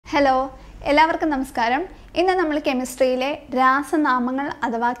Hello എല്ലാവർക്കും നമസ്കാരം. ഇന്ന് നമ്മൾ കെമിസ്ട്രിയിലെ രാസനാമങ്ങൾ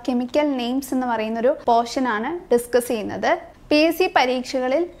അഥവാ കെമിക്കൽ നെയിംസ് എന്ന് പറയുന്നൊരു പോർഷനാണ് ഡിസ്കസ് ചെയ്യുന്നത്. PSC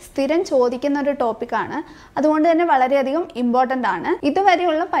പരീക്ഷകളിൽ സ്ഥിരം ചോദിക്കുന്ന ഒരു ടോപ്പിക്കാണ്. അതുകൊണ്ട് തന്നെ വളരെയധികം ഇമ്പോർട്ടൻ്റ് ആണ്.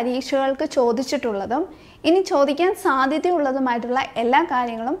 ഇതുവരെയുള്ള പരീക്ഷകൾക്ക് ചോദിച്ചിട്ടുള്ളതും ഇനി ചോദിക്കാൻ സാധ്യതയുള്ളതുമായിട്ടുള്ള എല്ലാ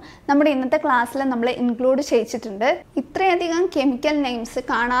കാര്യങ്ങളും നമ്മുടെ ഇന്നത്തെ ക്ലാസ്സിൽ നമ്മൾ ഇൻക്ലൂഡ് ചെയ്യിച്ചിട്ടുണ്ട്. ഇത്രയധികം കെമിക്കൽ നെയിംസ്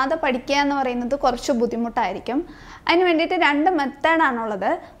കാണാതെ പഠിക്കുക എന്ന് പറയുന്നത് കുറച്ച് ബുദ്ധിമുട്ടായിരിക്കും. അതിന് വേണ്ടിയിട്ട് രണ്ട്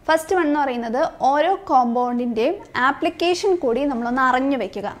മെത്തേഡാണുള്ളത്. ഫസ്റ്റ് വൺ എന്ന് പറയുന്നത് ഓരോ കോമ്പൗണ്ടിൻ്റെയും ആപ്ലിക്കേഷൻ കൂടി നമ്മളൊന്ന് അറിഞ്ഞു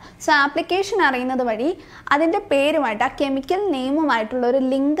വെക്കുക. സോ ആപ്ലിക്കേഷൻ അറിയുന്നത് വഴി അതിൻ്റെ പേരുമായിട്ട് ആ കെമിക്കൽ നെയിമുമായിട്ടുള്ള ഒരു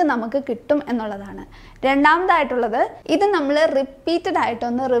ലിങ്ക് നമുക്ക് കിട്ടും എന്നുള്ളതാണ്. രണ്ടാമതായിട്ടുള്ളത് ഇത് നമ്മൾ റിപ്പീറ്റഡ്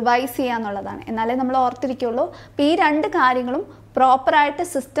ആയിട്ടൊന്ന് റിവൈസ് ചെയ്യുക എന്നുള്ളതാണ്. എന്നാലേ നമ്മൾ ഓർത്തിരിക്കുള്ളൂ. അപ്പോൾ ഈ രണ്ട് കാര്യങ്ങളും പ്രോപ്പറായിട്ട്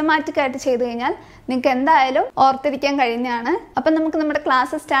സിസ്റ്റമാറ്റിക് ആയിട്ട് ചെയ്തു കഴിഞ്ഞാൽ നിങ്ങൾക്ക് എന്തായാലും ഓർത്തിരിക്കാൻ കഴിയുന്നതാണ്. അപ്പം നമുക്ക് നമ്മുടെ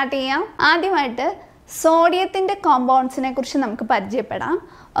ക്ലാസ് സ്റ്റാർട്ട് ചെയ്യാം. ആദ്യമായിട്ട് സോഡിയത്തിൻ്റെ കോമ്പൗണ്ട്സിനെ കുറിച്ച് നമുക്ക് പരിചയപ്പെടാം.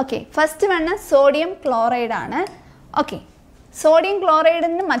 Okay, first one sodium chloride ആണ്. ഓക്കെ, സോഡിയം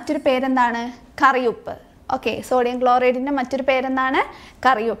ക്ലോറൈഡിൻ്റെ മറ്റൊരു പേരെന്താണ്? കറിയുപ്പ്. ഓക്കെ, സോഡിയം ക്ലോറൈഡിൻ്റെ മറ്റൊരു പേരെന്താണ്?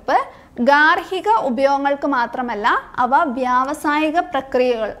 കറിയുപ്പ്. ഗാർഹിക ഉപയോഗങ്ങൾക്ക് മാത്രമല്ല, അവ വ്യാവസായിക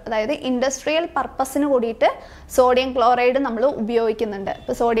പ്രക്രിയകൾ, അതായത് ഇൻഡസ്ട്രിയൽ പർപ്പസിന് കൂടിയിട്ട് സോഡിയം ക്ലോറൈഡ് നമ്മൾ ഉപയോഗിക്കുന്നുണ്ട്.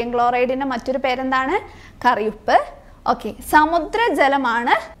 ഇപ്പോൾ സോഡിയം ക്ലോറൈഡിൻ്റെ മറ്റൊരു പേരെന്താണ്? കറിയുപ്പ്. ഓക്കെ,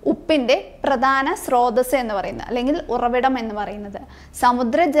 സമുദ്രജലമാണ് ഉപ്പിൻ്റെ പ്രധാന സ്രോതസ് എന്ന് പറയുന്നത്, അല്ലെങ്കിൽ ഉറവിടം എന്ന് പറയുന്നത്.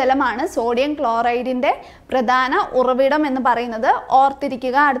 സമുദ്രജലമാണ് സോഡിയം ക്ലോറൈഡിൻ്റെ പ്രധാന ഉറവിടം എന്ന് പറയുന്നത്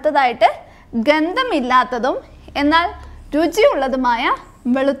ഓർത്തിരിക്കുക. അടുത്തതായിട്ട് ഗന്ധമില്ലാത്തതും എന്നാൽ രുചിയുള്ളതുമായ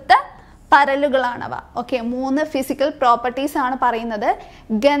വെളുത്ത പരലുകളാണവ. ഓക്കെ, 3 ഫിസിക്കൽ പ്രോപ്പർട്ടീസ് ആണ് പറയുന്നത്.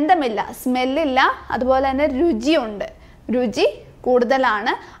 ഗന്ധമില്ല, സ്മെല്ലില്ല, അതുപോലെ തന്നെ രുചിയുണ്ട്, രുചി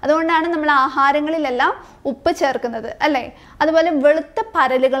കൂടുതലാണ്. അതുകൊണ്ടാണ് നമ്മൾ ആഹാരങ്ങളിലെല്ലാം ഉപ്പ് ചേർക്കുന്നത്, അല്ലേ? അതുപോലെ വെളുത്ത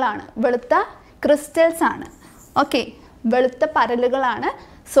പരലുകളാണ്, വെളുത്ത ക്രിസ്റ്റൽസ് ആണ്. ഓക്കെ, വെളുത്ത പരലുകളാണ്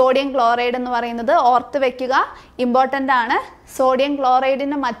സോഡിയം ക്ലോറൈഡ് എന്ന് പറയുന്നത്. ഓർത്ത് വയ്ക്കുക, ഇമ്പോർട്ടൻ്റ് ആണ്. സോഡിയം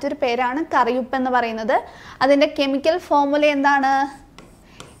ക്ലോറൈഡിൻ്റെ മറ്റൊരു പേരാണ് കറിയുപ്പ് എന്ന് പറയുന്നത്. അതിൻ്റെ കെമിക്കൽ ഫോർമുല എന്താണ്?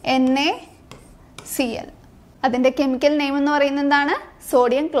 NaCl. അതിൻ്റെ കെമിക്കൽ നെയിം എന്ന് പറയുന്നത് എന്താണ്?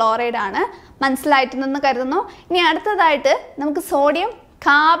 സോഡിയം ക്ലോറൈഡ് ആണ്. മനസ്സിലായിട്ടുണ്ടെന്ന് കരുതുന്നു. ഇനി അടുത്തതായിട്ട് നമുക്ക് സോഡിയം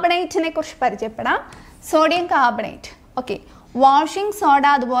കാർബണേറ്റിനെ കുറിച്ച് പരിചയപ്പെടാം. Sodium carbonate, okay, washing soda,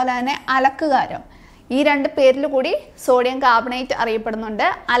 അതുപോലെ തന്നെ അലക്കുകാരം, ഈ രണ്ട് പേരിൽ കൂടി സോഡിയം കാർബണേറ്റ് അറിയപ്പെടുന്നുണ്ട്.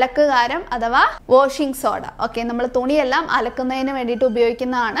 അലക്കുകാരം അഥവാ വാഷിംഗ് സോഡ. ഓക്കെ, നമ്മൾ തുണിയെല്ലാം അലക്കുന്നതിന് വേണ്ടിയിട്ട്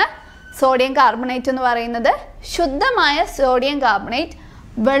ഉപയോഗിക്കുന്നതാണ് സോഡിയം കാർബണേറ്റ് എന്ന് പറയുന്നത്. ശുദ്ധമായ സോഡിയം കാർബണേറ്റ്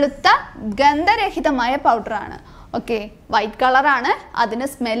വെളുത്ത ഗന്ധരഹിതമായ പൗഡറാണ്. ഓക്കെ, വൈറ്റ് കളറാണ്, അതിന്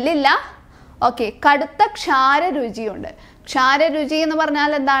സ്മെല്ലില്ല. ഓക്കെ, കടുത്ത ക്ഷാരരുചിയുണ്ട്. ക്ഷാരരുചി എന്ന്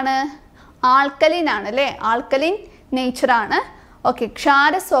പറഞ്ഞാൽ എന്താണ്? ആൽക്കലിൻ ആണ്, അല്ലേ? ആൽക്കലിൻ നേച്ചറാണ്. ഓക്കെ,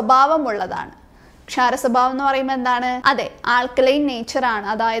 ക്ഷാര സ്വഭാവമുള്ളതാണ്. ക്ഷാര സ്വഭാവം എന്ന് പറയുമ്പോൾ എന്താണ്? അതെ, ആൽക്കലൈൻ നേച്ചറാണ്,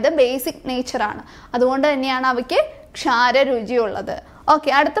 അതായത് ബേസിക് നേച്ചറാണ്. അതുകൊണ്ട് തന്നെയാണ് അവയ്ക്ക് ക്ഷാരരുചിയുള്ളത്.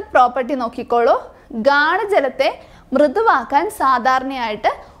 ഓക്കെ, അടുത്ത പ്രോപ്പർട്ടി നോക്കിക്കോളൂ. ഗാഢജലത്തെ മൃദുവാക്കാൻ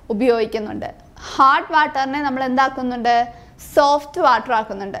സാധാരണയായിട്ട് ഉപയോഗിക്കുന്നുണ്ട്. ഹാർഡ് വാട്ടറിനെ നമ്മൾ എന്താക്കുന്നുണ്ട്? സോഫ്റ്റ് വാട്ടർ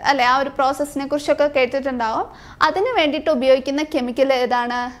ആക്കുന്നുണ്ട്, അല്ലേ? ആ ഒരു പ്രോസസ്സിനെ കുറിച്ചൊക്കെ കേട്ടിട്ടുണ്ടാവും. അതിന് വേണ്ടിയിട്ട് ഉപയോഗിക്കുന്ന കെമിക്കൽ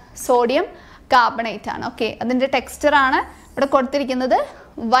ഏതാണ്? സോഡിയം കാർബണേറ്റ് ആണ്. ഓക്കെ, അതിൻ്റെ ടെക്സ്ചറാണ് ഇവിടെ കൊടുത്തിരിക്കുന്നത്.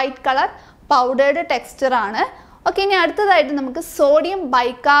 White colour powdered ടെക്സ്ചറാണ്. ഓക്കെ, ഇനി അടുത്തതായിട്ട് നമുക്ക് സോഡിയം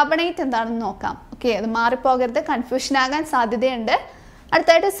ബൈകാർബണേറ്റ് എന്താണെന്ന് നോക്കാം. ഓക്കെ, അത് മാറിപ്പോകരുത്, കൺഫ്യൂഷൻ ആകാൻ സാധ്യതയുണ്ട്.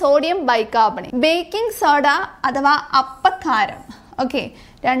 അടുത്തായിട്ട് സോഡിയം ബൈകാർബണേറ്റ്. ബേക്കിംഗ് സോഡ അഥവാ അപ്പക്കാരം. ഓക്കെ,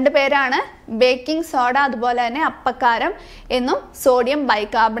 രണ്ട് പേരാണ്, ബേക്കിംഗ് സോഡ അതുപോലെ തന്നെ അപ്പക്കാരം എന്നും സോഡിയം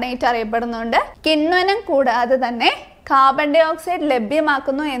ബൈകാർബണേറ്റ് അറിയപ്പെടുന്നുണ്ട്. കിണ്വനം കൂടാതെ തന്നെ കാർബൺ ഡൈ ഓക്സൈഡ്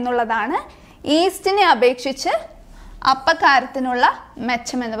ലഭ്യമാക്കുന്നു എന്നുള്ളതാണ് ഈസ്റ്റിനെ അപേക്ഷിച്ച് അപ്പക്കാരത്തിനുള്ള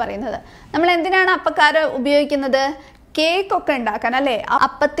മെച്ചം എന്ന് പറയുന്നത്. നമ്മൾ എന്തിനാണ് അപ്പക്കാരം ഉപയോഗിക്കുന്നത്? കേക്കൊക്കെ ഉണ്ടാക്കാൻ, അല്ലേ?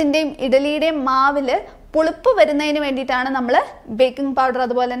 അപ്പത്തിൻ്റെയും ഇഡലിയുടെയും മാവിൽ പുളിപ്പ് വരുന്നതിന് വേണ്ടിയിട്ടാണ് നമ്മൾ ബേക്കിംഗ് പൗഡർ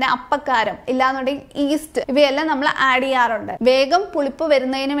അതുപോലെ തന്നെ അപ്പക്കാരം, ഇല്ലാന്നുണ്ടെങ്കിൽ ഈസ്റ്റ്, ഇവയെല്ലാം നമ്മൾ ആഡ് ചെയ്യാറുണ്ട്. വേഗം പുളിപ്പ്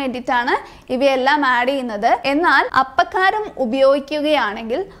വരുന്നതിന് വേണ്ടിയിട്ടാണ് ഇവയെല്ലാം ആഡ് ചെയ്യുന്നത്. എന്നാൽ അപ്പക്കാരം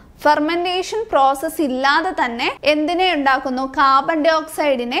ഉപയോഗിക്കുകയാണെങ്കിൽ ഫെർമെന്റേഷൻ പ്രോസസ് ഇല്ലാതെ തന്നെ എന്തിനെ ഉണ്ടാക്കുന്നു? കാർബൺ ഡൈ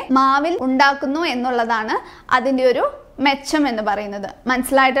ഓക്സൈഡിനെ മാവിൽ ഉണ്ടാക്കുന്നു എന്നുള്ളതാണ് അതിൻ്റെ ഒരു മെച്ചം എന്ന് പറയുന്നത്.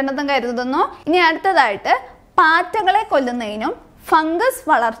 മനസ്സിലായിട്ടുണ്ടെന്ന് കരുതുന്നു. ഇനി അടുത്തതായിട്ട് പാറ്റകളെ കൊല്ലുന്നതിനും ഫംഗസ്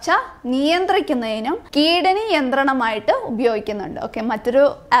വളർച്ച നിയന്ത്രിക്കുന്നതിനും കീടനി യന്ത്രണമായിട്ട് ഉപയോഗിക്കുന്നുണ്ട്. ഓക്കെ, മറ്റൊരു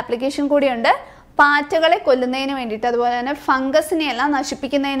ആപ്ലിക്കേഷൻ കൂടിയുണ്ട്. പാറ്റകളെ കൊല്ലുന്നതിന് വേണ്ടിയിട്ട് അതുപോലെ തന്നെ ഫംഗസിനെ എല്ലാം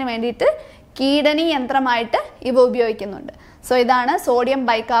നശിപ്പിക്കുന്നതിന് വേണ്ടിയിട്ട് കീടനി യന്ത്രമായിട്ട് ഇവ ഉപയോഗിക്കുന്നുണ്ട്. സോ ഇതാണ് സോഡിയം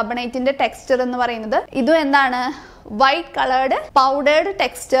ബൈകാർബണേറ്റിന്റെ ടെക്സ്ചർ എന്ന് പറയുന്നത്. ഇതും എന്താണ്? White coloured powdered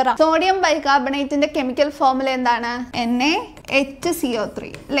texture. Sodium ബൈകാർബണേറ്റിന്റെ chemical formula എന്താണ്?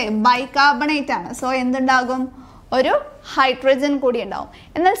 NaHCO3, അല്ലേ? ബൈകാർബണേറ്റ് ആണ്. സോ എന്തുണ്ടാകും? ഒരു ഹൈഡ്രജൻ കൂടി ഉണ്ടാവും.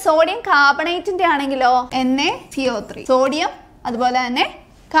 എന്നാൽ സോഡിയം കാർബണേറ്റിന്റെ ആണെങ്കിലോ NaCO3, സോഡിയം അതുപോലെ തന്നെ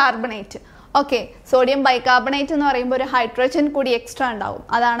കാർബണേറ്റ്. ഓക്കെ, സോഡിയം ബൈകാർബണേറ്റ് എന്ന് പറയുമ്പോൾ ഒരു ഹൈഡ്രജൻ കൂടി എക്സ്ട്രാ ഉണ്ടാവും.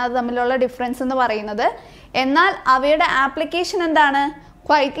 അതാണ് അത് തമ്മിലുള്ള ഡിഫറൻസ് എന്ന് പറയുന്നത്. എന്നാൽ അവയുടെ ആപ്ലിക്കേഷൻ എന്താണ്?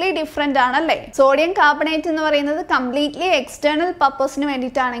 ക്വൈറ്റ്ലി ഡിഫറെൻ്റ് ആണല്ലേ. സോഡിയം കാർബണേറ്റ് എന്ന് പറയുന്നത് കംപ്ലീറ്റ്ലി എക്സ്റ്റേണൽ പർപ്പസിന്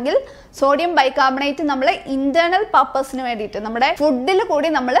വേണ്ടിയിട്ടാണെങ്കിൽ സോഡിയം ബൈകാർബണേറ്റ് നമ്മൾ ഇന്റേണൽ പർപ്പസിന് വേണ്ടിയിട്ട് നമ്മുടെ ഫുഡിൽ കൂടി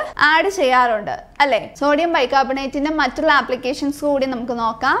നമ്മൾ ആഡ് ചെയ്യാറുണ്ട് അല്ലേ. സോഡിയം ബൈകാർബണേറ്റിന്റെ മറ്റുള്ള ആപ്ലിക്കേഷൻസ് കൂടി നമുക്ക്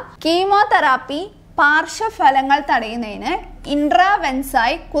നോക്കാം. കീമോതെറാപ്പി പാർശ്വഫലങ്ങൾ തടയുന്നതിന്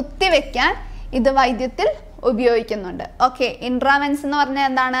ഇൻട്രാവെൻസായി കുത്തിവെക്കാൻ ഇത് വൈദ്യത്തിൽ ഉപയോഗിക്കുന്നുണ്ട്. ഓക്കെ, ഇൻട്രാവെൻസ് എന്ന് പറഞ്ഞാൽ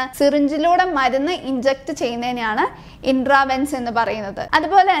എന്താണ്? സിറിഞ്ചിലൂടെ മരുന്ന് ഇൻജക്ട് ചെയ്യുന്നതിനെയാണ് ഇൻട്രാവെൻസ് എന്ന് പറയുന്നത്.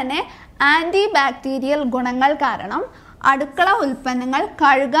 അതുപോലെ തന്നെ ആന്റി ബാക്ടീരിയൽ ഗുണങ്ങൾ കാരണം അടുക്കള ഉൽപ്പന്നങ്ങൾ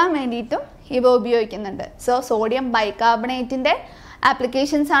കഴുകാൻ വേണ്ടിയിട്ടും ഇവ ഉപയോഗിക്കുന്നുണ്ട്. സോ സോഡിയം ബൈകാർബണേറ്റിന്റെ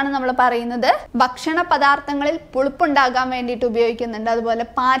ആപ്ലിക്കേഷൻസ് ആണ് നമ്മൾ പറയുന്നത്. ഭക്ഷണ പദാർത്ഥങ്ങളിൽ പുളിപ്പുണ്ടാകാൻ വേണ്ടിയിട്ട് ഉപയോഗിക്കുന്നുണ്ട്. അതുപോലെ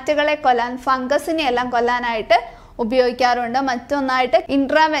പാറ്റകളെ കൊല്ലാൻ, ഫംഗസിനെ എല്ലാം കൊല്ലാനായിട്ട് ഉപയോഗിക്കാറുണ്ട്. മറ്റൊന്നായിട്ട്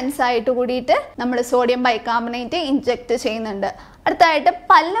ഇൻട്രാവെൻസ് ആയിട്ട് കൂടിയിട്ട് നമ്മൾ സോഡിയം ബൈകാർബണേറ്റ് ഇൻജെക്ട് ചെയ്യുന്നുണ്ട്. അടുത്തായിട്ട്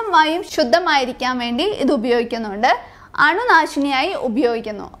പല്ലും വായും ശുദ്ധമായിരിക്കാൻ വേണ്ടി ഇത് ഉപയോഗിക്കുന്നുണ്ട്. അണുനാശിനിയായി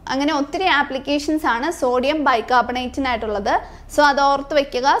ഉപയോഗിക്കുന്നു. അങ്ങനെ ഒത്തിരി ആപ്ലിക്കേഷൻസ് ആണ് സോഡിയം ബൈകാർബണേറ്റിനായിട്ടുള്ളത്. സോ അത് ഓർത്ത്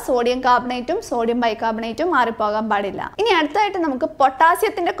വെക്കുക. സോഡിയം കാർബണേറ്റും സോഡിയം ബൈകാർബണേറ്റും മാറിപ്പോകാൻ പാടില്ല. ഇനി അടുത്തായിട്ട് നമുക്ക്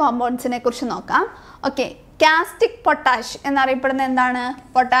പൊട്ടാസ്യത്തിന്റെ കോമ്പൗണ്ട്സിനെ കുറിച്ച് നോക്കാം. ഓക്കെ, കാസ്റ്റിക് പൊട്ടാഷ് എന്നറിയപ്പെടുന്നത് എന്താണ്?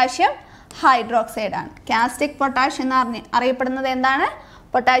 പൊട്ടാഷ്യം ഹൈഡ്രോക്സൈഡ് ആണ്. കാസ്റ്റിക് പൊട്ടാഷ് എന്ന് അറിയപ്പെടുന്നത് എന്താണ്?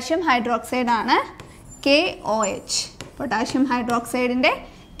 പൊട്ടാഷ്യം ഹൈഡ്രോക്സൈഡ് ആണ്. KOH, potassium ഹൈഡ്രോക്സൈഡിന്റെ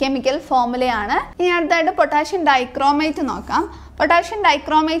chemical ഫോർമുലയാണ്. ഇനി അടുത്തായിട്ട് പൊട്ടാഷ്യം ഡൈക്രോമേറ്റ് നോക്കാം. പൊട്ടാഷ്യം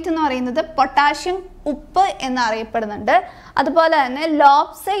ഡൈക്രോമേറ്റ് എന്ന് പറയുന്നത് പൊട്ടാഷ്യം ഉപ്പ് എന്നറിയപ്പെടുന്നുണ്ട്. അതുപോലെ തന്നെ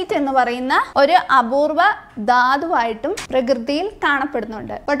ലോപ്സൈറ്റ് എന്ന് പറയുന്ന ഒരു അപൂർവ ധാതുവായിട്ടും പ്രകൃതിയിൽ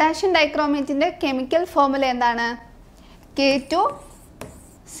കാണപ്പെടുന്നുണ്ട്. പൊട്ടാഷ്യം ഡൈക്രോമേറ്റിന്റെ കെമിക്കൽ ഫോർമുല എന്താണ്?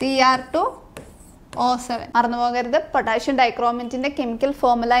 K2Cr2O7. മറന്നുപോകരുത്. പൊട്ടാഷ്യം ഡൈക്രോമേറ്റിന്റെ കെമിക്കൽ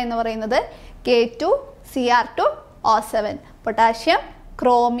ഫോർമുല എന്ന് പറയുന്നത് K2Cr2O7. പൊട്ടാഷ്യം,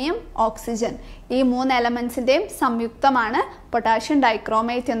 ക്രോമിയം, ഓക്സിജൻ, ഈ 3 എലമെന്റ്സിന്റെയും സംയുക്തമാണ് പൊട്ടാഷ്യം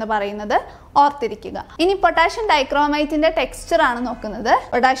ഡൈക്രോമേറ്റ് എന്ന് പറയുന്നത്. ഓർത്തിരിക്കുക. ഇനി പൊട്ടാഷ്യം ഡൈക്രോമേറ്റിന്റെ ടെക്സ്ചർ ആണ് നോക്കുന്നത്.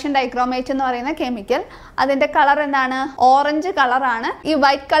 പൊട്ടാഷ്യം ഡൈക്രോമേറ്റ് എന്ന് പറയുന്ന കെമിക്കൽ, അതിന്റെ കളർ എന്താണ്? ഓറഞ്ച് കളറാണ്. ഈ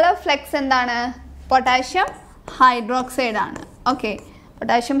വൈറ്റ് കളർ ഫ്ലെക്സ് എന്താണ്? പൊട്ടാഷ്യം ഹൈഡ്രോക്സൈഡ് ആണ്. ഓക്കെ,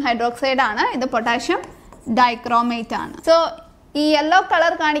 പൊട്ടാഷ്യം ഹൈഡ്രോക്സൈഡ് ആണ്. ഇത് പൊട്ടാഷ്യം ഡൈക്രോമേറ്റ് ആണ്. സോ ഈ യെല്ലോ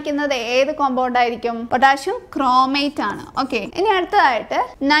കളർ കാണിക്കുന്നത് ഏത് കോമ്പൗണ്ട് ആയിരിക്കും? പൊട്ടാഷ്യം ക്രോമേറ്റ് ആണ്. ഓക്കെ, ഇനി അടുത്തതായിട്ട്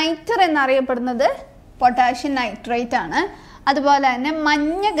നൈറ്റർ എന്നറിയപ്പെടുന്നത് പൊട്ടാഷ്യം നൈട്രേറ്റ് ആണ്. അതുപോലെ തന്നെ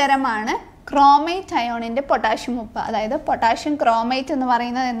മഞ്ഞകരമാണ് ക്രോമേറ്റ് അയോണിന്റെ പൊട്ടാഷ്യം ഉപ്പ്. അതായത് പൊട്ടാഷ്യം ക്രോമേറ്റ് എന്ന്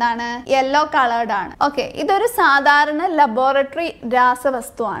പറയുന്നത് എന്താണ്? യെല്ലോ കളേർഡ് ആണ്. ഓക്കെ, ഇതൊരു സാധാരണ ലബോറട്ടറി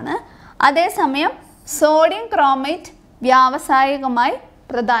രാസവസ്തുവാണ്. അതേസമയം സോഡിയം ക്രോമേറ്റ് വ്യാവസായികമായി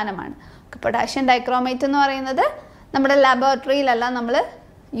പ്രധാനമാണ്. പൊട്ടാഷ്യം ഡൈക്രോമേറ്റ് എന്ന് പറയുന്നത് നമ്മുടെ ലബോറട്ടറിയിലെല്ലാം നമ്മൾ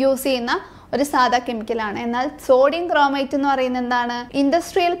യൂസ് ചെയ്യുന്ന ഒരു സാധാ കെമിക്കലാണ്. എന്നാൽ സോഡിയം ക്രോമേറ്റ് എന്ന് പറയുന്നത് എന്താണ്?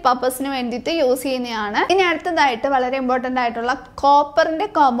 ഇൻഡസ്ട്രിയൽ പർപ്പസിന് വേണ്ടിയിട്ട് യൂസ് ചെയ്യുന്നതാണ്. ഇനി അടുത്തതായിട്ട് വളരെ ഇമ്പോർട്ടൻ്റ് ആയിട്ടുള്ള കോപ്പറിന്റെ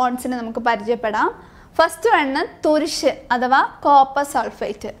കോമ്പൗണ്ട്സിനെ നമുക്ക് പരിചയപ്പെടാം. ഫസ്റ്റ് വണ് തുരിശ് അഥവാ കോപ്പർ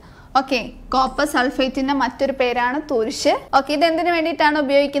സൾഫേറ്റ്. ഓക്കെ, കോപ്പർ സൾഫേറ്റിന്റെ മറ്റൊരു പേരാണ് തുരിശ്. ഓക്കെ, ഇതെന്തിനു വേണ്ടിയിട്ടാണ്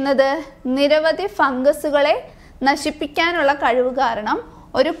ഉപയോഗിക്കുന്നത്? നിരവധി ഫംഗസുകളെ നശിപ്പിക്കാനുള്ള കഴിവ് കാരണം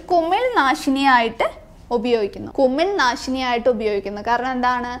ഒരു കുമിൾ നാശിനിയായിട്ട് ഉപയോഗിക്കുന്നു. കുമിൾ നാശിനിയായിട്ട് ഉപയോഗിക്കുന്നു. കാരണം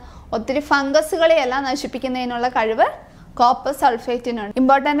എന്താണ്? ഒത്തിരി ഫംഗസുകളെയെല്ലാം നശിപ്പിക്കുന്നതിനുള്ള കഴിവ് കോപ്പർ സൾഫേറ്റിനുണ്ട്.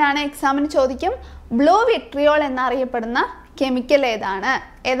 ഇമ്പോർട്ടൻ്റ് ആണ്, എക്സാമിന് ചോദിക്കും. ബ്ലൂ വിട്രിയോൾ എന്നറിയപ്പെടുന്ന കെമിക്കൽ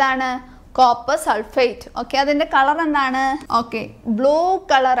ഏതാണ്? Copper sulphate. ഓക്കെ, അതിന്റെ കളർ എന്താണ്? ഓക്കെ, ബ്ലൂ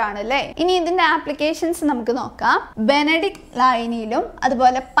കളർ ആണ് അല്ലേ. ഇനി ഇതിന്റെ ആപ്ലിക്കേഷൻസ് നമുക്ക് നോക്കാം. ബെനഡിക് ലൈനിയിലും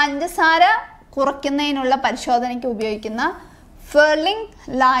അതുപോലെ പഞ്ചസാര കുറയ്ക്കുന്നതിനുള്ള പരിശോധനയ്ക്ക് ഉപയോഗിക്കുന്ന ഫെർലിംഗ്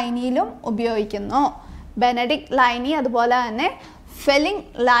ലൈനിയിലും ഉപയോഗിക്കുന്നു. ബെനഡിക് ലൈനി അതുപോലെ തന്നെ ഫെലിംഗ്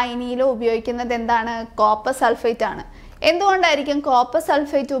ലൈനിയിലും ഉപയോഗിക്കുന്നത് എന്താണ്? കോപ്പർ സൾഫേറ്റ് ആണ്. എന്തുകൊണ്ടായിരിക്കും കോപ്പർ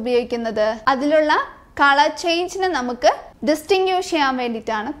സൾഫേറ്റ് ഉപയോഗിക്കുന്നത്? അതിലുള്ള കളർ ചേഞ്ചിനെ നമുക്ക് ഡിസ്റ്റിങ്ക്വിഷ് ചെയ്യാൻ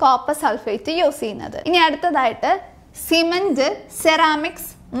വേണ്ടിയിട്ടാണ് കോപ്പർ സൾഫേറ്റ് യൂസ് ചെയ്യുന്നത്. ഇനി അടുത്തതായിട്ട് സിമന്റ്, സെറാമിക്സ്,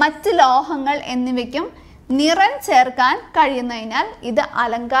 മറ്റ് ലോഹങ്ങൾ എന്നിവയ്ക്കും നിറം ചേർക്കാൻ കഴിയുന്നതിനാൽ ഇത്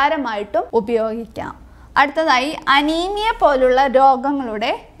അലങ്കാരമായിട്ടും ഉപയോഗിക്കാം. അടുത്തതായി അനീമിയ പോലുള്ള രോഗങ്ങളുടെ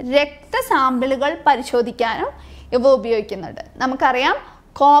രക്തസാമ്പിളുകൾ പരിശോധിക്കാനും ഇവ ഉപയോഗിക്കുന്നുണ്ട്. നമുക്കറിയാം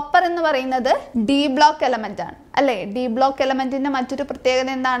കോപ്പർ എന്ന് പറയുന്നത് ഡി ബ്ലോക്ക് എലമെന്റ് ആണ് അല്ലേ. ഡി ബ്ലോക്ക് എലമെന്റിന്റെ മറ്റൊരു പ്രത്യേകത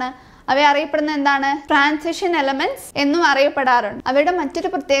എന്താണ്? അവയെ അറിയപ്പെടുന്ന എന്താണ്? ട്രാൻസിഷൻ എലമെന്റ്സ് എന്നും അറിയപ്പെടാറുണ്ട്. അവയുടെ മറ്റൊരു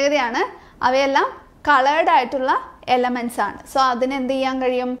പ്രത്യേകതയാണ് അവയെല്ലാം കളേർഡ് ആയിട്ടുള്ള എലമെന്റ്സ് ആണ്. സോ അതിന് എന്ത് ചെയ്യാൻ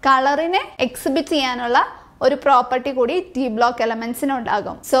കഴിയും? കളറിനെ എക്സിബിറ്റ് ചെയ്യാനുള്ള ഒരു പ്രോപ്പർട്ടി കൂടി ഡി ബ്ലോക്ക് എലമെന്റ്സിന്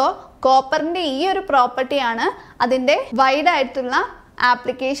ഉണ്ടാകും. സോ കോപ്പറിന്റെ ഈ ഒരു പ്രോപ്പർട്ടിയാണ് അതിന്റെ വൈഡ് ആയിട്ടുള്ള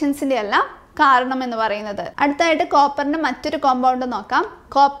ആപ്ലിക്കേഷൻസിന്റെ എല്ലാം കാരണം എന്ന് പറയുന്നത്. അടുത്തായിട്ട് കോപ്പറിന്റെ മറ്റൊരു കോമ്പൗണ്ട് നോക്കാം,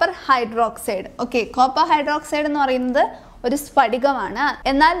 copper hydroxide. Okay, copper hydroxide എന്ന് പറയുന്നത് ഒരു സ്ഫടികമാണ്.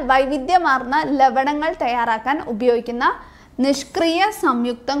 എന്നാൽ വൈവിധ്യമാർന്ന ലവണങ്ങൾ തയ്യാറാക്കാൻ ഉപയോഗിക്കുന്ന നിഷ്ക്രിയ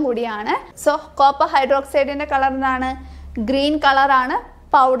സംയുക്തം കൂടിയാണ്. സോ കോപ്പർ ഹൈഡ്രോക്സൈഡിന്റെ കളർ എന്താണ്? ഗ്രീൻ കളറാണ്,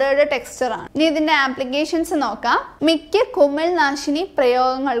 പൗഡേർഡ് ടെക്സ്ചർ ആണ്. ഇനി ഇതിന്റെ ആപ്ലിക്കേഷൻസ് നോക്കാം. മിക്ക കുമിൾനാശിനി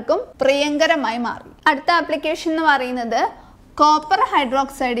പ്രയോഗങ്ങൾക്കും പ്രിയങ്കരമായി മാറി. അടുത്ത ആപ്ലിക്കേഷൻ എന്ന് പറയുന്നത് കോപ്പർ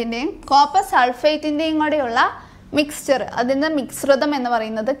ഹൈഡ്രോക്സൈഡിന്റെയും കോപ്പർ സൾഫേറ്റിന്റെയും കൂടെയുള്ള മിക്സ്ചർ, അതിന്റെ മിശ്രിതം എന്ന്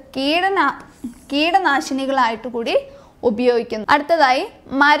പറയുന്നത് കീടനാശിനികളായിട്ട് കൂടി ഉപയോഗിക്കുന്നു. അടുത്തതായി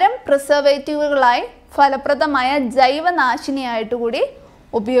മരം പ്രിസർവേറ്റീവുകളായി ഫലപ്രദമായ ജൈവനാശിനിയായിട്ട് കൂടി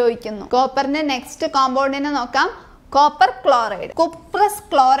ഉപയോഗിക്കുന്നു. കോപ്പറിന്റെ നെക്സ്റ്റ് കോമ്പൗണ്ടിനെ നോക്കാം, കോപ്പർ ക്ലോറൈഡ്. കുപ്രസ്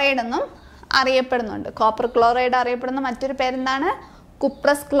ക്ലോറൈഡ് എന്നും അറിയപ്പെടുന്നുണ്ട്. കോപ്പർ ക്ലോറൈഡ് അറിയപ്പെടുന്ന മറ്റൊരു പേരെന്താണ്?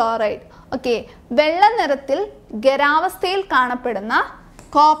 Cuprous chloride. ഓക്കെ, വെള്ള നിറത്തിൽ ഖരാവസ്ഥയിൽ കാണപ്പെടുന്ന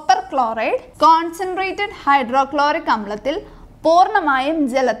കോപ്പർ ക്ലോറൈഡ് കോൺസെൻട്രേറ്റഡ് ഹൈഡ്രോക്ലോറിക് അമ്ലത്തിൽ പൂർണ്ണമായും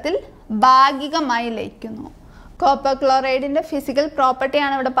ജലത്തിൽ ഭാഗികമായി ലയിക്കുന്നു. കോപ്പർ ക്ലോറൈഡിന്റെ ഫിസിക്കൽ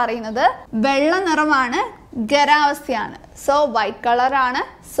പ്രോപ്പർട്ടിയാണ് ഇവിടെ പറയുന്നത്. വെള്ള നിറമാണ്, ഖരാവസ്ഥയാണ്. സോ വൈറ്റ് കളറാണ്,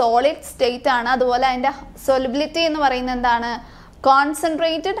 സോളിഡ് സ്റ്റേറ്റ് ആണ്. അതുപോലെ അതിന്റെ സോലിബിലിറ്റി എന്ന് പറയുന്നത് എന്താണ്?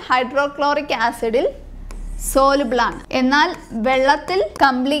 കോൺസെൻട്രേറ്റഡ് ഹൈഡ്രോക്ലോറിക് ആസിഡിൽ സോലുബിൾ ആണ്. എന്നാൽ വെള്ളത്തിൽ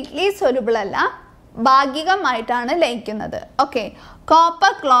കംപ്ലീറ്റ്ലി സോലുബിൾ അല്ല, ഭാഗികമായിട്ടാണ് ലയിക്കുന്നത്. ഓക്കെ,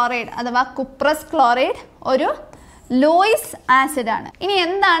 കോപ്പർ ക്ലോറൈഡ് അഥവാ കുപ്രസ് ക്ലോറൈഡ് ഒരു ലൂയിസ് ആസിഡ് ആണ്. ഇനി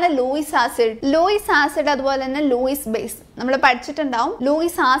എന്താണ് ലൂയിസ് ആസിഡ്? ലൂയിസ് ആസിഡ് അതുപോലെ തന്നെ ലൂയിസ് ബേസ് നമ്മൾ പഠിച്ചിട്ടുണ്ടാവും.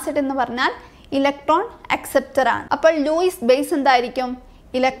 ലൂയിസ് ആസിഡ് എന്ന് പറഞ്ഞാൽ ഇലക്ട്രോൺ അക്സെപ്റ്റർ ആണ്. അപ്പോൾ ലൂയിസ് ബേസ് എന്തായിരിക്കും?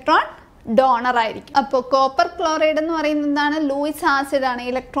 ഇലക്ട്രോൺ ഡോണർ ആയിരിക്കും. അപ്പോൾ കോപ്പർ ക്ലോറൈഡ് എന്ന് പറയുന്നത് എന്താണ്? ലൂയിസ് ആസിഡ് ആണ്,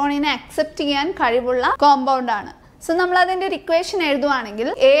 ഇലക്ട്രോണിനെ അക്സെപ്റ്റ് ചെയ്യാൻ കഴിവുള്ള കോമ്പൗണ്ട് ആണ്. സോ നമ്മൾ അതിന്റെ ഒരു ഇക്വേഷൻ എഴുതുവാണെങ്കിൽ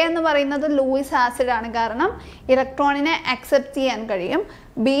എ എന്ന് പറയുന്നത് ലൂയിസ് ആസിഡ് ആണ്, കാരണം ഇലക്ട്രോണിനെ അക്സെപ്റ്റ് ചെയ്യാൻ കഴിയും.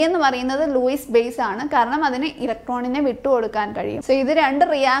 ബി എന്ന് പറയുന്നത് ലൂയിസ് ബേസ് ആണ്, കാരണം അതിന് ഇലക്ട്രോണിനെ വിട്ടുകൊടുക്കാൻ കഴിയും. സോ ഇത് രണ്ട്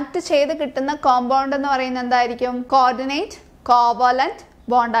റിയാക്ട് ചെയ്ത് കിട്ടുന്ന കോമ്പൗണ്ട് എന്ന് പറയുന്നത് എന്തായിരിക്കും? കോർഡിനേറ്റ് കോവാലന്റ്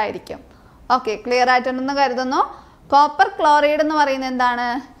ബോണ്ട് ആയിരിക്കും. ഓക്കെ, ക്ലിയർ ആയിട്ടുണ്ടെന്ന് കരുതുന്നു. കോപ്പർ ക്ലോറൈഡ് എന്ന് പറയുന്നത് എന്താണ്?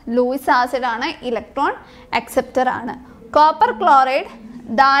 ലൂയിസ് ആസിഡ് ആണ്, ഇലക്ട്രോൺ അക്സെപ്റ്റർ ആണ്. കോപ്പർ ക്ലോറൈഡ്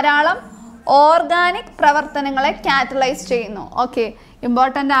ധാരാളം ഓർഗാനിക് പ്രവർത്തനങ്ങളെ കാറ്റലൈസ് ചെയ്യുന്നു. ഓക്കെ,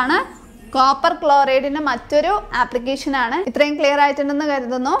 ഇമ്പോർട്ടൻ്റ് ആണ്. കോപ്പർ ക്ലോറൈഡിന്റെ മറ്റൊരു ആപ്ലിക്കേഷൻ ആണ്. ഇത്രയും ക്ലിയർ ആയിട്ടുണ്ടെന്ന്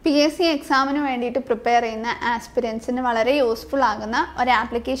കരുതുന്നു. PSC എക്സാമിന് വേണ്ടിയിട്ട് പ്രിപ്പയർ ചെയ്യുന്ന ആസ്പിരൻസിന് വളരെ യൂസ്ഫുൾ ആകുന്ന ഒരു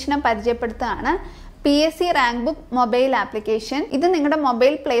ആപ്ലിക്കേഷനെ പരിചയപ്പെടുത്തുകയാണ്. PSC rank book mobile application. ഇത് നിങ്ങളുടെ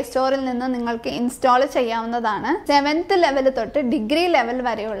മൊബൈൽ പ്ലേ സ്റ്റോറിൽ നിന്ന് നിങ്ങൾക്ക് ഇൻസ്റ്റാൾ ചെയ്യാവുന്നതാണ്. 7th ലെവൽ തൊട്ട് ഡിഗ്രി ലെവൽ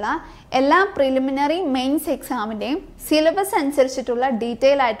വരെയുള്ള എല്ലാ പ്രിലിമിനറി മെയിൻസ് എക്സാമിന്റെയും സിലബസ് അനുസരിച്ചിട്ടുള്ള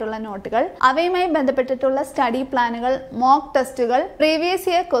ഡീറ്റെയിൽ ആയിട്ടുള്ള നോട്ടുകൾ, അവയുമായി ബന്ധപ്പെട്ടിട്ടുള്ള സ്റ്റഡി പ്ലാനുകൾ, മോക്ക് ടെസ്റ്റുകൾ, previous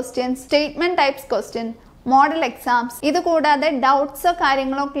year questions, statement types question, model exams, ഇതുകൂടാതെ ഡൗട്ട്സോ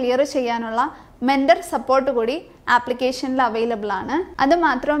കാര്യങ്ങളോ ക്ലിയർ ചെയ്യാനുള്ള മെന്റർ സപ്പോർട്ട് കൂടി ആപ്ലിക്കേഷനിൽ അവൈലബിൾ ആണ്. അത്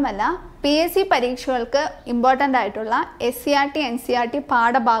മാത്രമല്ല PSC പരീക്ഷകൾക്ക് ഇമ്പോർട്ടൻ്റ് ആയിട്ടുള്ള SCERT NCERT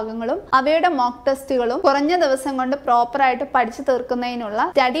പാഠഭാഗങ്ങളും അവയുടെ മോക്ക് ടെസ്റ്റുകളും കുറഞ്ഞ ദിവസം കൊണ്ട് പ്രോപ്പർ ആയിട്ട് പഠിച്ചു തീർക്കുന്നതിനുള്ള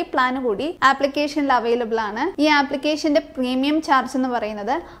സ്റ്റഡി പ്ലാൻ കൂടി ആപ്ലിക്കേഷനിൽ അവൈലബിൾ ആണ്. ഈ ആപ്ലിക്കേഷന്റെ പ്രീമിയം ചാർജ് എന്ന്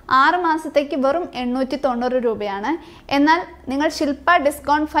പറയുന്നത് 6 മാസത്തേക്ക് വെറും 890 രൂപയാണ്. എന്നാൽ നിങ്ങൾ ശില്പ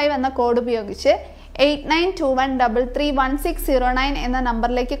ഡിസ്കൗണ്ട് 5 എന്ന കോഡ് ഉപയോഗിച്ച് 8921331609 എന്ന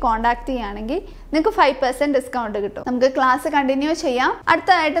നമ്പറിലേക്ക് കോൺടാക്ട് ചെയ്യുകയാണെങ്കിൽ നിങ്ങൾക്ക് 5% ഡിസ്കൗണ്ട് കിട്ടും. നമുക്ക് ക്ലാസ് കണ്ടിന്യൂ ചെയ്യാം.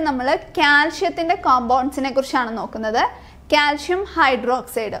 അടുത്തതായിട്ട് നമ്മൾ കാൽഷ്യത്തിന്റെ കോമ്പൗണ്ട്സിനെ കുറിച്ചാണ് നോക്കുന്നത്. Calcium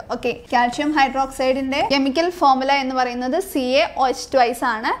hydroxide. Okay, calcium ഹൈഡ്രോക്സൈഡിന്റെ chemical formula എന്ന് പറയുന്നത് CaOH2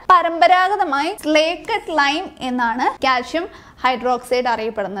 ആണ്. പരമ്പരാഗതമായി സ്ലേക്കറ്റ് ലൈം എന്നാണ് കാൽഷ്യം ഹൈഡ്രോക്സൈഡ്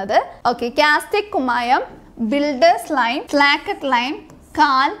അറിയപ്പെടുന്നത്. ഓക്കെ, കാസ്റ്റിക് കുമ്മായം, ബിൽഡേഴ്സ് ലൈം, സ്ലാക്കറ്റ് ലൈം,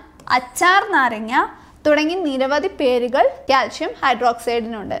 കാൽ, അച്ചാർ നാരങ്ങ തുടങ്ങി നിരവധി പേരുകൾ കാൽഷ്യം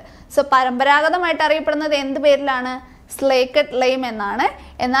ഹൈഡ്രോക്സൈഡിനുണ്ട്. സോ പരമ്പരാഗതമായിട്ട് അറിയപ്പെടുന്നത് എന്ത് പേരിലാണ്? സ്ലേക്കറ്റ് ലൈം എന്നാണ്.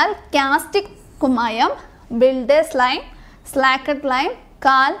 എന്നാൽ കാസ്റ്റിക് കുമ്മായം, ബിൽഡേഴ്സ് ലൈം, സ്ലാക്കറ്റ് ലൈം,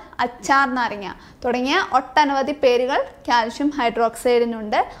 കാൽ, അച്ചാർ നാരങ്ങ തുടങ്ങിയ ഒട്ടനവധി പേരുകൾ കാൽഷ്യം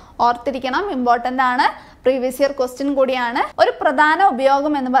ഹൈഡ്രോക്സൈഡിനുണ്ട്. ഓർത്തിരിക്കണം, ഇമ്പോർട്ടൻ്റ് ആണ്. പ്രീവിയസ് ഇയർ ക്വസ്റ്റ്യൻ കൂടിയാണ്. ഒരു പ്രധാന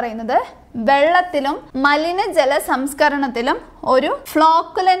ഉപയോഗം എന്ന് പറയുന്നത് വെള്ളത്തിലും മലിനജല സംസ്കരണത്തിലും ഒരു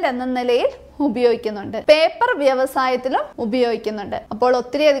ഫ്ലോക്കുലന്റ് എന്ന നിലയിൽ ഉപയോഗിക്കുന്നുണ്ട്. പേപ്പർ വ്യവസായത്തിലും ഉപയോഗിക്കുന്നുണ്ട്. അപ്പോൾ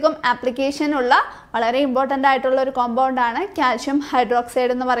ഒത്തിരി അധികം ആപ്ലിക്കേഷൻ ഉള്ള വളരെ ഇമ്പോർട്ടൻ്റ് ആയിട്ടുള്ള ഒരു കോമ്പൗണ്ട് ആണ് കാൽഷ്യം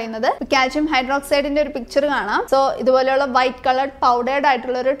ഹൈഡ്രോക്സൈഡ് എന്ന് പറയുന്നത്. കാൽഷ്യം ഹൈഡ്രോക്സൈഡിന്റെ ഒരു പിക്ചർ കാണാം. സോ ഇതുപോലെയുള്ള വൈറ്റ് കളർഡ് പൗഡേർഡ്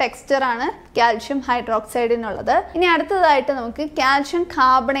ആയിട്ടുള്ള ഒരു ടെക്സ്ചർ ആണ് കാൽഷ്യം ഹൈഡ്രോക്സൈഡിനുള്ളത്. ഇനി അടുത്തതായിട്ട് നമുക്ക് കാൽഷ്യം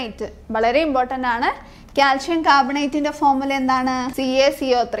കാർബണേറ്റ്, വളരെ ഇമ്പോർട്ടൻ്റ് ആണ്. കാൽഷ്യം കാർബണേറ്റിന്റെ ഫോർമുല എന്താണ്?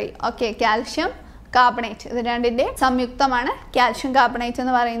 CaCO3. Okay, calcium carbonate. ഇത് രണ്ടിന്റെ സംയുക്തമാണ് കാൽഷ്യം കാർബണേറ്റ്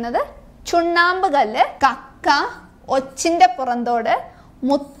എന്ന് പറയുന്നത്. ചുണ്ണാമ്പ് കല്ല്, കക്ക, ഒച്ചിന്റെ പുറന്തോട്,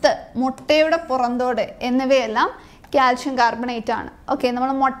 മുത്ത്, മുട്ടയുടെ പുറന്തോട് എന്നിവയെല്ലാം കാൽഷ്യം കാർബണേറ്റ് ആണ്. ഓക്കെ,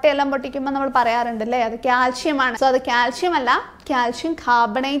 നമ്മൾ മുട്ടയെല്ലാം പൊട്ടിക്കുമ്പോൾ നമ്മൾ പറയാറുണ്ടല്ലേ അത് കാൽഷ്യമാണ്. സോ അത് കാൽഷ്യം അല്ല, കാൽഷ്യം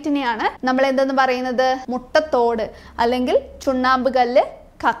കാർബണേറ്റിനെയാണ് നമ്മൾ എന്തെന്ന് പറയുന്നത്, മുട്ടത്തോട് അല്ലെങ്കിൽ ചുണ്ണാമ്പ് കല്ല്,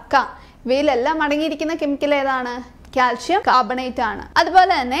 കക്ക, ഇവയിലെല്ലാം അടങ്ങിയിരിക്കുന്ന കെമിക്കൽ ഏതാണ്, കാൽഷ്യം കാർബണേറ്റ് ആണ്.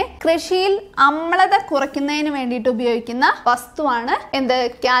 അതുപോലെ തന്നെ കൃഷിയിൽ അമ്ലത കുറയ്ക്കുന്നതിന് വേണ്ടിയിട്ട് ഉപയോഗിക്കുന്ന വസ്തുവാണ് എന്ത്,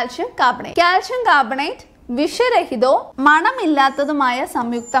 കാൽഷ്യം കാർബണേറ്റ്. കാൽഷ്യം കാർബണേറ്റ് വിഷരഹിതവും മണമില്ലാത്തതുമായ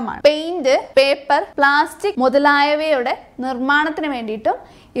സംയുക്തമാണ്. പെയിന്റ്, പേപ്പർ, പ്ലാസ്റ്റിക് മുതലായവയുടെ നിർമ്മാണത്തിന് വേണ്ടിയിട്ടും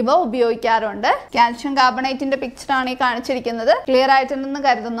ഇവ ഉപയോഗിക്കാറുണ്ട്. കാൽഷ്യം കാർബണേറ്റിന്റെ പിക്ചറാണ് ഈ കാണിച്ചിരിക്കുന്നത്. ക്ലിയർ ആയിട്ടുണ്ടെന്ന്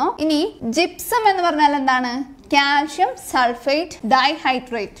കരുതുന്നു. ഇനി ജിപ്സം എന്ന് പറഞ്ഞാൽ എന്താണ്, കാൽഷ്യം സൾഫേറ്റ്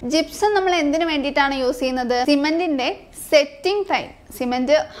ഡൈഹൈഡ്രേറ്റ്. ജിപ്സം നമ്മൾ എന്തിനു വേണ്ടിയിട്ടാണ് യൂസ് ചെയ്യുന്നത്, സിമെന്റിന്റെ സെറ്റിംഗ് ടൈം,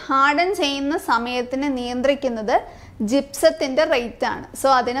 സിമെന്റ് ഹാർഡൻ ചെയ്യുന്ന സമയത്തിനെ നിയന്ത്രിക്കുന്നത് ജിപ്സത്തിന്റെ റേറ്റ് ആണ്. സോ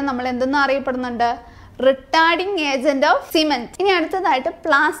അതിനെ നമ്മൾ എന്തെന്ന് അറിയപ്പെടുന്നുണ്ട്, റിട്ടാർഡിംഗ് ഏജന്റ് ഓഫ് സിമെന്റ്. ഇനി അടുത്തതായിട്ട്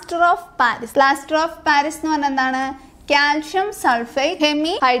plaster of Paris. Plaster of Paris എന്ന് പറഞ്ഞാൽ എന്താണ്, കാൽഷ്യം സൾഫേറ്റ്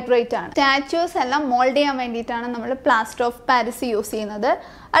ഹെമി ഹൈഡ്രേറ്റ് ആണ്. സ്റ്റാച്യൂസ് എല്ലാം മോൾഡ് ചെയ്യാൻ വേണ്ടിയിട്ടാണ് നമ്മൾ പ്ലാസ്റ്റർ ഓഫ് പാരീസ് യൂസ് ചെയ്യുന്നത്.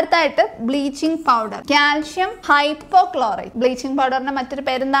 അടുത്തായിട്ട് bleaching powder, calcium hypochlorite. Bleaching പൗഡറിന്റെ മറ്റൊരു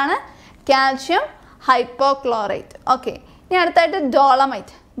പേരെന്താണ്, കാൽഷ്യം ഹൈപ്പോക്ലോറേറ്റ്. ഓക്കെ, ഇനി അടുത്തായിട്ട്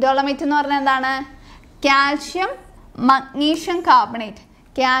ഡോളമൈറ്റ്. ഡോളമൈറ്റ് എന്ന് പറഞ്ഞാൽ എന്താണ്, കാൽഷ്യം മഗ്നീഷ്യം കാർബണേറ്റ്.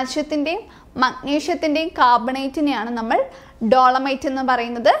 കാൽഷ്യത്തിന്റെയും മഗ്നീഷ്യത്തിന്റെയും കാർബണേറ്റിനെയാണ് നമ്മൾ ഡോളമൈറ്റ് എന്ന്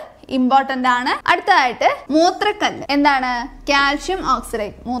പറയുന്നത്. ഇമ്പോർട്ടന്റ് ആണ്. അടുത്തതായിട്ട് മൂത്രക്കല്ല്, എന്താണ്, കാൽഷ്യം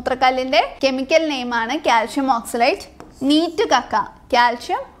ഓക്സലേറ്റ്. മൂത്രക്കല്ലിന്റെ കെമിക്കൽ നെയിം ആണ് കാൽഷ്യം ഓക്സലേറ്റ്. നീറ്റ് കക്ക,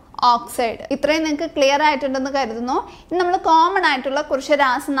 കാൽഷ്യം ഓക്സൈഡ്. ഇത്രയും നിങ്ങൾക്ക് ക്ലിയർ ആയിട്ടുണ്ടെന്ന് കരുതുന്നു. ഇനി നമ്മൾ കോമൺ ആയിട്ടുള്ള കുറച്ച്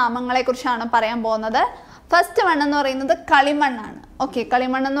രാസനാമങ്ങളെ കുറിച്ചാണ് പറയാൻ പോകുന്നത്. ഫസ്റ്റ് വൺ എന്ന് പറയുന്നത് കളിമണ്ണാണ്. ഓക്കെ,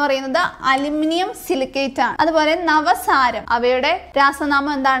 കളിമണ്ണ് എന്ന് പറയുന്നത് അലുമിനിയം സിലിക്കേറ്റ് ആണ്. അതുപോലെ നവസാരം, അവയുടെ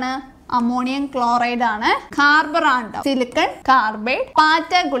രാസനാമം എന്താണ്, അമോണിയം ക്ലോറൈഡ് ആണ്. Carborundum, silicon carbide.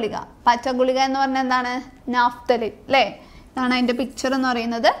 പാറ്റ ഗുളിക, പാറ്റ ഗുളിക എന്ന് പറഞ്ഞാൽ എന്താണ്, നാഫ്തലിൻ അല്ലേ. ഇതാണ് അതിന്റെ പിക്ചർ എന്ന്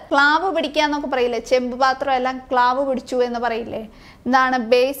പറയുന്നത്. ക്ലാവ് പിടിക്കുക എന്നൊക്കെ പറയില്ലേ, ചെമ്പ് പാത്രം എല്ലാം ക്ലാവ് പിടിച്ചു എന്ന് പറയില്ലേ, എന്താണ്,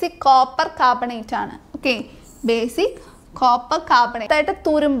 ബേസിക് കോപ്പർ കാർബണേറ്റ് ആണ്. Okay, basic copper carbonate. ആയിട്ട്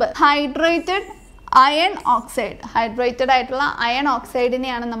തുരുമ്പ്, ഹൈഡ്രേറ്റഡ് അയൺ ഓക്സൈഡ്. ഹൈഡ്രേറ്റഡ് ആയിട്ടുള്ള അയൺ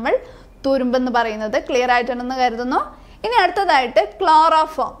ഓക്സൈഡിനെയാണ് നമ്മൾ തുരുമ്പ് എന്ന് പറയുന്നത്. ക്ലിയർ ആയിട്ടുണ്ടെന്ന് കരുതുന്നു. ഇനി അടുത്തതായിട്ട്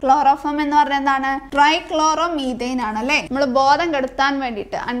ക്ലോറോഫോം. ക്ലോറോഫോം എന്ന് പറഞ്ഞാൽ എന്താണ്, ട്രൈക്ലോറോ മീഥെയിൻ ആണ് അല്ലേ. നമ്മൾ ബോധം കെടുത്താൻ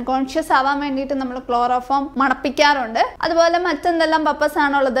വേണ്ടിയിട്ട്, അൺകോൺഷ്യസ് ആവാൻ വേണ്ടിയിട്ട് നമ്മൾ ക്ലോറോഫോം മണപ്പിക്കാറുണ്ട്. അതുപോലെ മറ്റെന്തെല്ലാം പർപ്പസ്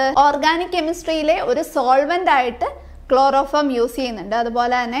ആണുള്ളത്, ഓർഗാനിക് കെമിസ്ട്രിയിലെ ഒരു സോൾവെന്റ് ആയിട്ട് ക്ലോറോഫോം യൂസ് ചെയ്യുന്നുണ്ട്.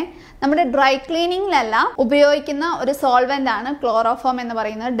 അതുപോലെ തന്നെ നമ്മുടെ ഡ്രൈ ക്ലീനിങ്ങിലെല്ലാം ഉപയോഗിക്കുന്ന ഒരു സോൾവെന്റ് ആണ് ക്ലോറോഫോം എന്ന്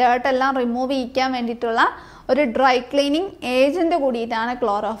പറയുന്നത്. ഡേർട്ട് എല്ലാം റിമൂവ് ചെയ്യിക്കാൻ വേണ്ടിയിട്ടുള്ള ഒരു ഡ്രൈ ക്ലീനിങ് ഏജന്റ് കൂടിയിട്ടാണ്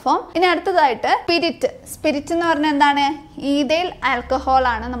ക്ലോറോഫോം. ഇനി അടുത്തതായിട്ട് സ്പിരിറ്റ്. സ്പിരിറ്റ് എന്ന് പറഞ്ഞാൽ എന്താണ്, ഈഥൈൽ ആൽക്കഹോൾ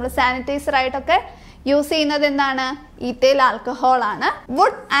ആണ്. നമ്മൾ സാനിറ്റൈസർ ആയിട്ടൊക്കെ യൂസ് ചെയ്യുന്നത് എന്താണ്, ഈഥൈൽ ആൽക്കഹോൾ ആണ്.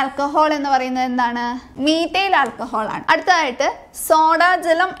 വുഡ് ആൽക്കഹോൾ എന്ന് പറയുന്നത് എന്താണ്, മീഥൈൽ ആൽക്കഹോൾ ആണ്. അടുത്തതായിട്ട്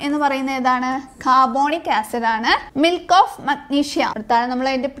സോഡാജലം എന്ന് പറയുന്നത് ഏതാണ്, കാർബോണിക് ആസിഡ് ആണ്. മിൽക്ക് ഓഫ് മഗ്നീഷ്യ, അടുത്താണ് നമ്മൾ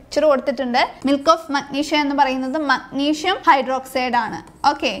അതിന്റെ പിക്ചർ കൊടുത്തിട്ടുണ്ട്. മിൽക്ക് ഓഫ് മഗ്നീഷ്യ എന്ന് പറയുന്നത് മഗ്നീഷ്യം ഹൈഡ്രോക്സൈഡ് ആണ്.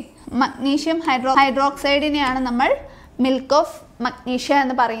 ഓക്കെ, മഗ്നീഷ്യം ഹൈഡ്രോക്സൈഡിനെയാണ് നമ്മൾ മിൽക്ക് ഓഫ് മഗ്നീഷ്യ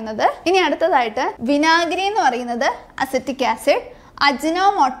എന്ന് പറയുന്നത്. ഇനി അടുത്തതായിട്ട് വിനാഗിരി എന്ന് പറയുന്നത് അസറ്റിക് ആസിഡ്.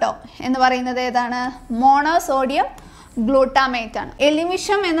 അജിനോമോട്ടോ എന്ന് പറയുന്നത് ഏതാണ്, മോണോസോഡിയം ഗ്ലൂട്ടാമേറ്റ് ആണ്.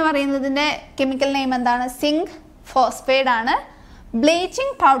 എലിമിഷം എന്ന് പറയുന്നതിന്റെ കെമിക്കൽ നെയിം എന്താണ്, സിങ്ക് ഫോസ്ഫേറ്റ് ആണ്.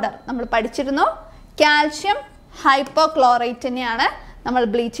 ബ്ലീച്ചിങ് പൗഡർ നമ്മൾ പഠിച്ചിരുന്നു, കാൽഷ്യം ഹൈപ്പോക്ലോറേറ്റിനെയാണ് നമ്മൾ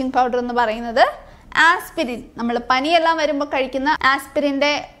ബ്ലീച്ചിങ് പൗഡർ എന്ന് പറയുന്നത്. ആസ്പിരിൻ, നമ്മൾ പനിയെല്ലാം വരുമ്പോൾ കഴിക്കുന്ന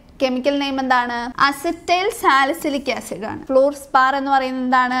ആസ്പിരിന്റെ കെമിക്കൽ നെയിം എന്താണ്, അസിറ്റൈൽ സാലിസിലിക് ആസിഡ് ആണ്. ഫ്ലൂർ സ്പാർ എന്ന് പറയുന്നത്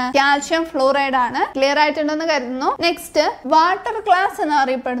എന്താണ്, കാൽഷ്യം ഫ്ലൂറൈഡ് ആണ്. ക്ലിയർ ആയിട്ടുണ്ടെന്ന് കരുതുന്നു. നെക്സ്റ്റ് വാട്ടർ ഗ്ലാസ് എന്ന്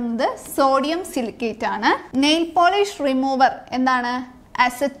അറിയപ്പെടുന്നത് സോഡിയം സിലിക്കേറ്റ് ആണ്. നെയിൽ പോളിഷ് റിമൂവർ എന്താണ്,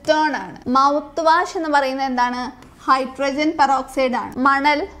 അസറ്റോൺ ആണ്. മൗത്ത് വാഷ് എന്ന് പറയുന്നത് എന്താണ്, ഹൈഡ്രജൻ പെറോക്സൈഡ് ആണ്.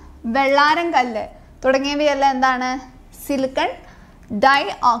 മണൽ, വെള്ളാരം കല്ല് തുടങ്ങിയവയെല്ലാം എന്താണ്, സിലിക്കൺ ഡൈ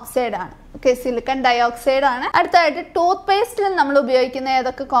ഓക്സൈഡ് ആണ്. ഓക്കെ, സിലിക്കൺ ഡയോക്സൈഡ് ആണ്. അടുത്തതായിട്ട് ടൂത്ത് പേസ്റ്റിൽ നമ്മൾ ഉപയോഗിക്കുന്ന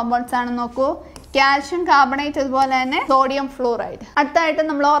ഏതൊക്കെ കോമ്പൗണ്ട്സ് ആണെന്ന് നോക്കൂ, കാൽഷ്യം കാർബണേറ്റ്, അതുപോലെ തന്നെ സോഡിയം ഫ്ലൂറൈഡ്. അടുത്തായിട്ട്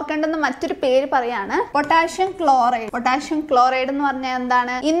നമ്മൾ ഓർക്കേണ്ടുന്ന മറ്റൊരു പേര് പറയാണ് പൊട്ടാഷ്യം ക്ലോറൈഡ്. പൊട്ടാഷ്യം ക്ലോറൈഡ് എന്ന് പറഞ്ഞാൽ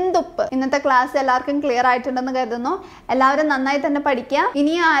എന്താണ്, ഇന്ദുപ്പ്. ഇന്നത്തെ ക്ലാസ് എല്ലാവർക്കും ക്ലിയർ ആയിട്ടുണ്ടെന്ന് കരുതുന്നു. എല്ലാവരും നന്നായി തന്നെ പഠിക്കുക.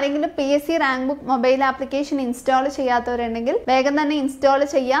 ഇനി ആരെങ്കിലും PSC rank book mobile application install ചെയ്യാത്തവരുണ്ടെങ്കിൽ വേഗം തന്നെ ഇൻസ്റ്റാൾ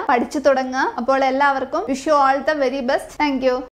ചെയ്യാം, പഠിച്ചു തുടങ്ങുക. അപ്പോൾ എല്ലാവർക്കും wish you all the very best. Thank you.